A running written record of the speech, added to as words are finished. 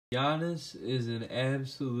Giannis is an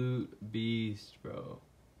absolute beast, bro.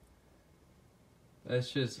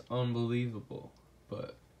 That's just unbelievable.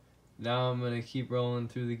 But now I'm going to keep rolling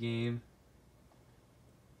through the game.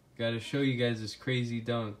 Got to show you guys this crazy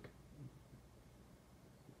dunk.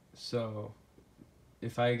 So,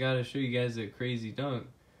 if I got to show you guys a crazy dunk,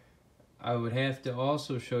 I would have to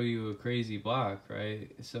also show you a crazy block,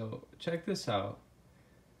 right? So, check this out.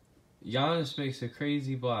 Giannis makes a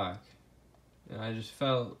crazy block. And I just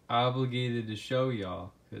felt obligated to show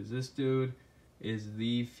y'all. Because this dude is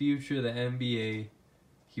the future of the NBA.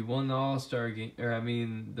 He won the All-Star game. Or,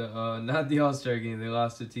 not the All-Star game. They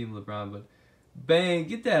lost to Team LeBron. But, bang,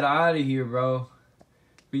 get that out of here, bro.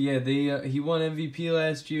 But, yeah, he won MVP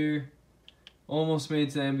last year. Almost made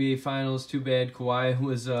it to the NBA Finals. Too bad Kawhi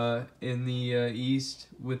was in the East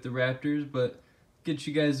with the Raptors. But get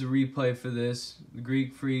you guys a replay for this. The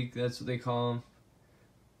Greek Freak, that's what they call him.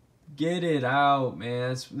 Get it out,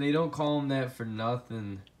 man. They don't call him that for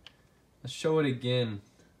nothing. Let's show it again.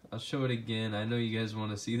 I'll show it again. I know you guys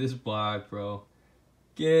want to see this block, bro.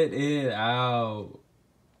 Get it out.